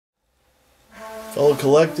Fellow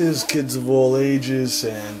collectors, kids of all ages,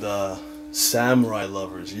 and samurai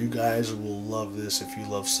lovers, you guys will love this if you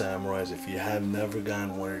love samurais. If you have never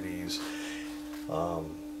gotten one of these,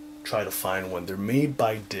 try to find one. They're made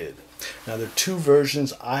by Did. Now there are two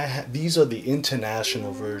versions. These are the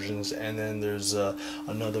international versions, and then there's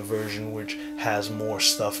another version which has more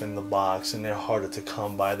stuff in the box, and they're harder to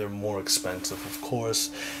come by. They're more expensive, of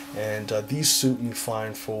course, and these suit me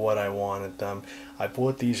fine for what I wanted them. I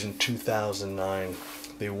bought these in 2009.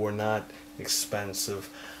 They were not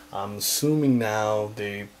expensive. I'm assuming now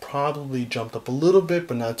they probably jumped up a little bit,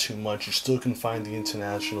 but not too much. You still can find the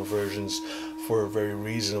international versions for a very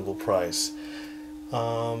reasonable price.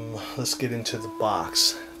 Let's get into the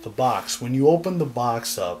box. The box, when you open the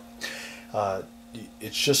box up,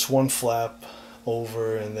 it's just one flap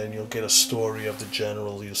over, and then you'll get a story of the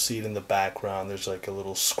general. You'll see it in the background. There's like a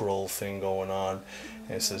little scroll thing going on,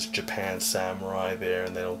 and it says Japan Samurai there,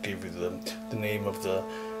 and then it'll give you the name of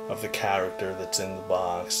the character that's in the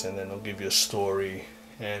box, and then it'll give you a story,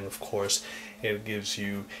 and of course it gives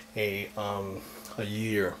you a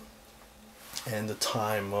year and the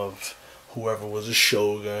time of whoever was a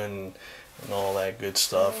shogun and all that good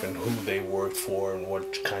stuff, and who they worked for and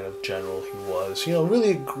what kind of general he was. You know,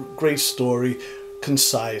 really a great story,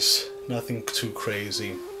 concise, nothing too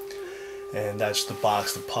crazy. And that's the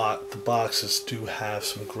box. The boxes do have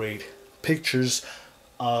some great pictures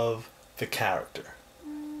of the character,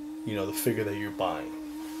 you know, the figure that you're buying.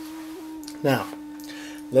 Now,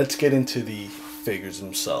 let's get into the figures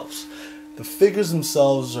themselves. The figures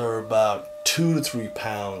themselves are about 2 to 3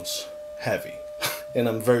 pounds heavy, and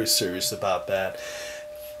I'm very serious about that.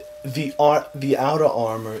 The outer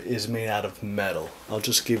armor is made out of metal. I'll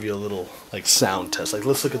just give you a little like sound test. Like,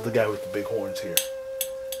 let's look at the guy with the big horns here.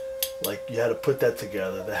 Like, you had to put that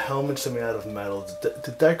together. The helmets are made out of metal.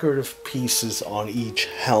 The decorative pieces on each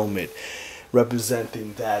helmet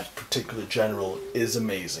representing that particular general is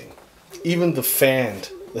amazing. Even the fan,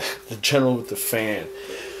 the general with the fan,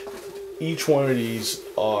 each one of these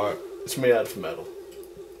it's made out of metal.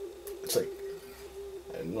 It's like,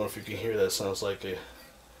 I don't know if you can hear that, it sounds like a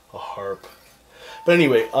harp. But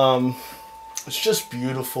anyway, it's just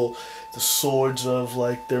beautiful. The swords of,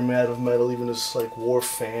 like, they're made out of metal. Even this like war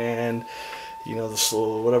fan, you know, the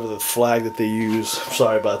sword, whatever the flag that they use.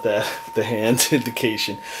 Sorry about that, the hand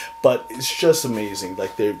indication. But it's just amazing.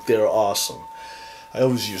 Like, they're awesome. I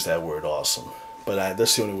always use that word, awesome. But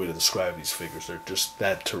that's the only way to describe these figures. They're just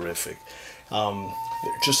that terrific.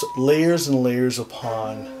 They're just layers and layers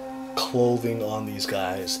upon clothing on these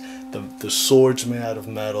guys. The swords made out of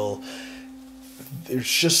metal.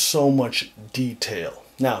 There's just so much detail.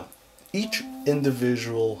 Now, each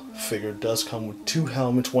individual figure does come with 2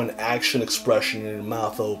 helmets, one action expression and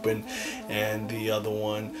mouth open, and the other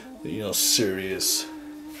one, you know, serious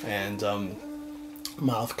and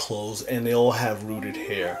mouth closed, and they all have rooted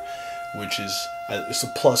hair, which is it's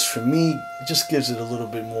a plus for me. It just gives it a little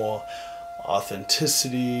bit more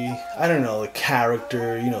authenticity. I don't know, the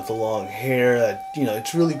character, you know, the long hair, you know,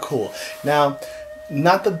 it's really cool. Now,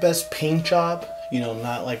 not the best paint job, you know,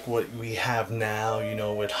 not like what we have now, you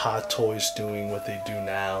know, with Hot Toys doing what they do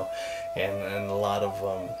now, and a lot of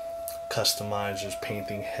customizers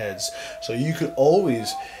painting heads. So you could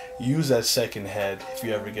always use that second head if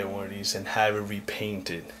you ever get one of these and have it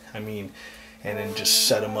repainted. I mean, and then just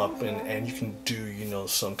set them up, and you can do, you know,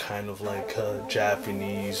 some kind of like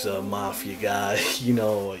Japanese mafia guy, you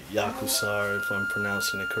know, Yakuza, if I'm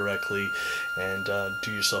pronouncing it correctly, and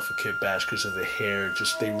do yourself a kit bash because of the hair.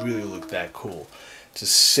 Just, they really look that cool. It's a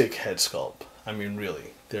sick head sculpt. I mean,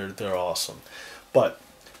 really, they're awesome. But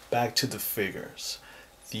back to the figures.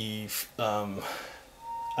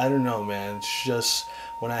 I don't know, man. It's just,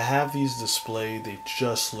 when I have these displayed, they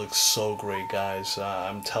just look so great, guys.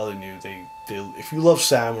 I'm telling you, if you love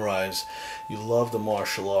samurais, you love the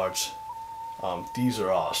martial arts, these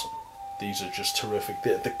are awesome. These are just terrific.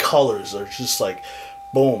 The colors are just like,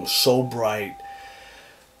 boom, so bright,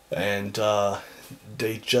 and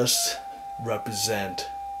they just represent,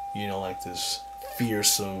 you know, like this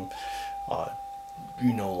fearsome,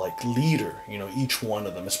 you know, like leader, you know, each one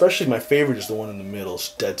of them. Especially my favorite is the one in the middle,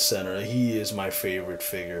 dead center. He is my favorite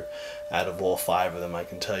figure out of all 5 of them, I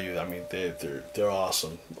can tell you. I mean, they're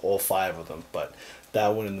awesome, all 5 of them. But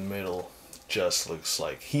that one in the middle just looks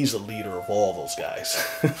like he's the leader of all those guys.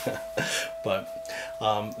 But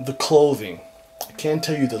the clothing, I can't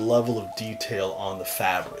tell you the level of detail on the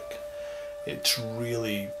fabric. It's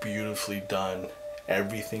really beautifully done.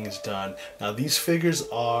 Everything is done. Now, these figures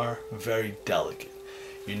are very delicate.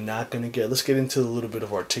 You're not going to get, let's get into a little bit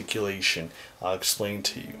of articulation. I'll explain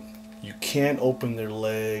to you. You can't open their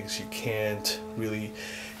legs. You can't really,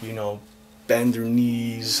 you know, bend their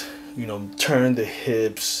knees, you know, turn the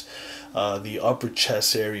hips, the upper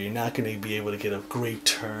chest area. You're not going to be able to get a great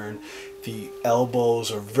turn. The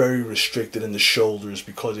elbows are very restricted in the shoulders,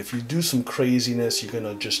 because if you do some craziness, you're going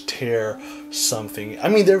to just tear something. I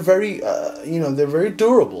mean, they're very, you know, they're very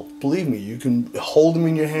durable. Believe me, you can hold them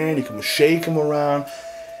in your hand, you can shake them around,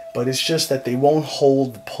 but it's just that they won't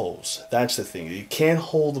hold the pose. That's the thing. You can't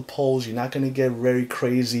hold the pose. You're not going to get very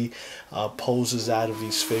crazy poses out of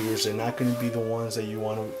these figures. They're not going to be the ones that you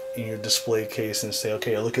want to in your display case and say,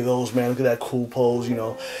 okay, look at those, man, look at that cool pose, you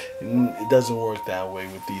know. It doesn't work that way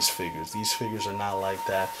with these figures. These figures are not like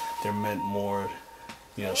that. They're meant more,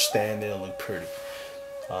 you know, stand there and look pretty.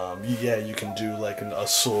 Yeah, you can do like a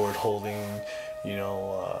sword holding, you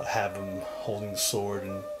know, have them holding the sword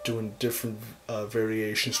and doing different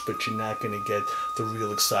variations, but you're not going to get the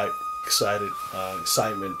real excitement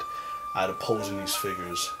out of posing these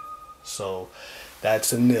figures. So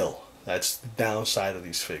that's a nil. That's the downside of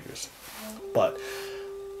these figures. But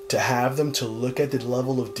to have them, to look at the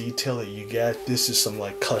level of detail that you get, this is some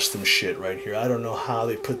like custom shit right here. I don't know how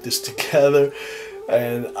they put this together,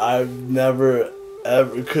 and I've never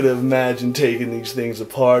ever could have imagined taking these things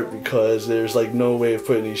apart, because there's like no way of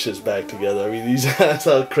putting these shits back together. I mean, that's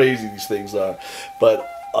how crazy these things are. But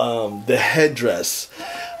the headdress,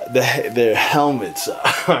 their helmets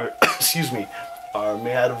are excuse me, are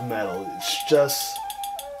made out of metal. It's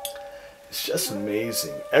just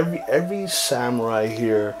amazing. Every samurai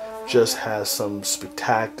here just has some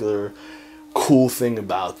spectacular, cool thing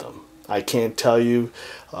about them. I can't tell you.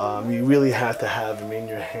 You really have to have them in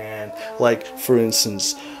your hand. Like, for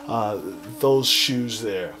instance, those shoes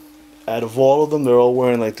there. Out of all of them, they're all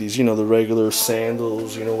wearing like these, you know, the regular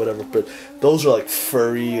sandals, you know, whatever. But those are like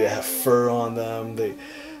furry. They have fur on them. They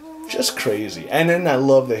just crazy. And then I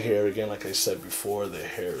love the hair again. Like I said before, the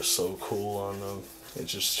hair is so cool on them.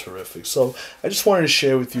 It's just terrific. So I just wanted to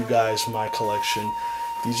share with you guys my collection.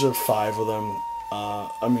 These are 5 of them.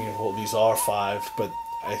 I mean, well, these are 5, but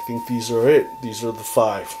I think these are it. These are the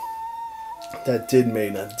 5 that Did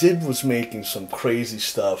made. Now, Did was making some crazy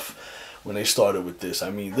stuff when they started with this.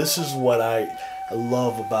 I mean, this is what I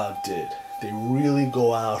love about Did. They really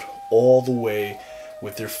go out all the way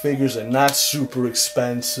with their figures. They're not super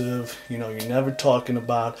expensive. You know, you're never talking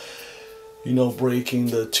about, you know, breaking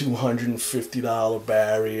the $250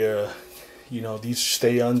 barrier. You know, these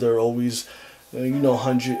stay under always, you know,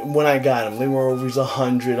 100. When I got them, they were always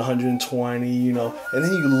 100, 120, you know. And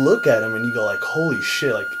then you look at them and you go like, holy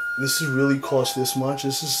shit, like, this is really cost this much?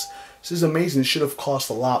 This is amazing. It should have cost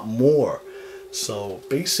a lot more. So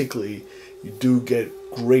basically, you do get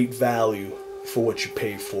great value for what you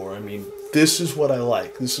pay for. I mean, this is what I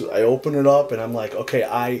like. I open it up and I'm like, okay,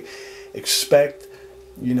 I expect,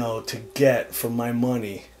 you know, to get for my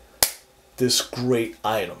money this great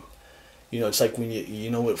item. You know, it's like when you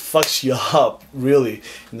know, it fucks you up, really,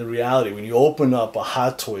 in the reality. When you open up a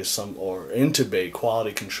Hot Toys or Interbay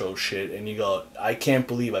quality control shit and you go, I can't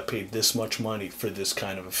believe I paid this much money for this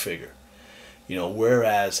kind of a figure. You know,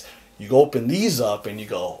 whereas you open these up and you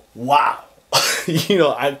go, wow. You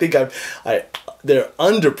know, I think they're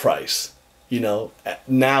underpriced. You know,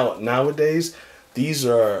 nowadays, these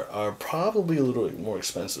are probably a little more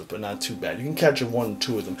expensive, but not too bad. You can catch 1 or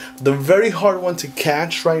 2 of them. The very hard one to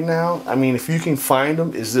catch right now, I mean, if you can find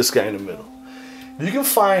them, is this guy in the middle. If you can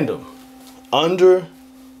find them under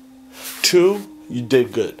 2, you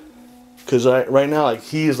did good. Because right now, like,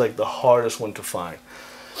 he is like the hardest one to find.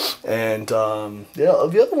 And yeah,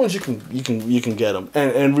 the other ones you can get them.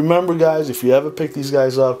 And remember, guys, if you ever pick these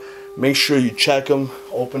guys up, make sure you check them,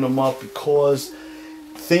 open them up, because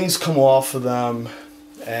things come off of them,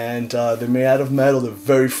 and they're made out of metal. They're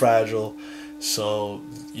very fragile, so,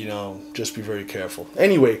 you know, just be very careful.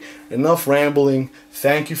 Anyway, enough rambling.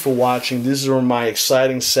 Thank you for watching. These are my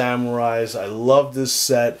exciting samurais. I love this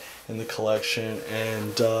set in the collection,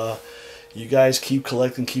 and you guys keep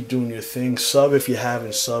collecting, keep doing your thing. Sub if you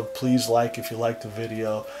haven't subbed. Please like if you like the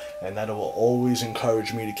video, and that will always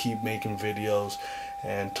encourage me to keep making videos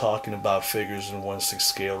and talking about figures in 1/6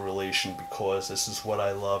 scale relation, because this is what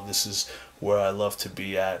I love. This is where I love to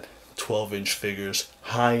be at. 12-inch figures,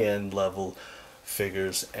 high-end level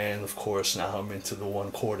figures, and of course now I'm into the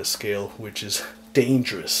 1/4 scale, which is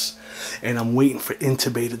dangerous. And I'm waiting for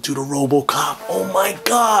Interbay to do the RoboCop. Oh my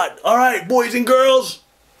god! Alright, boys and girls!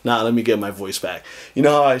 Now let me get my voice back. You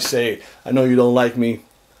know how I say, I know you don't like me,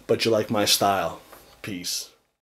 but you like my style. Peace.